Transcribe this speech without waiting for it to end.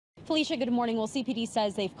Felicia, good morning. Well, CPD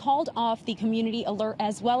says they've called off the community alert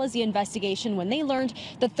as well as the investigation when they learned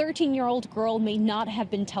the 13-year-old girl may not have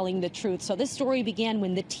been telling the truth. So this story began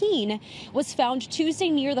when the teen was found Tuesday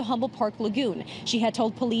near the Humboldt Park lagoon. She had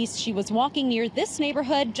told police she was walking near this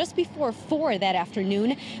neighborhood just before 4 that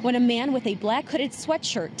afternoon when a man with a black hooded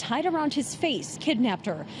sweatshirt tied around his face kidnapped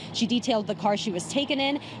her. She detailed the car she was taken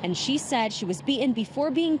in, and she said she was beaten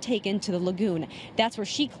before being taken to the lagoon. That's where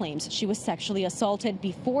she claims she was sexually assaulted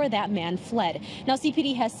before that man fled. Now,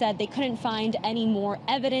 CPD has said they couldn't find any more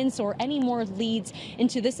evidence or any more leads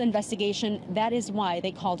into this investigation. That is why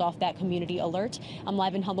they called off that community alert. I'm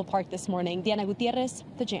live in Humboldt Park this morning. Diana Gutierrez,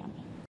 The Jam.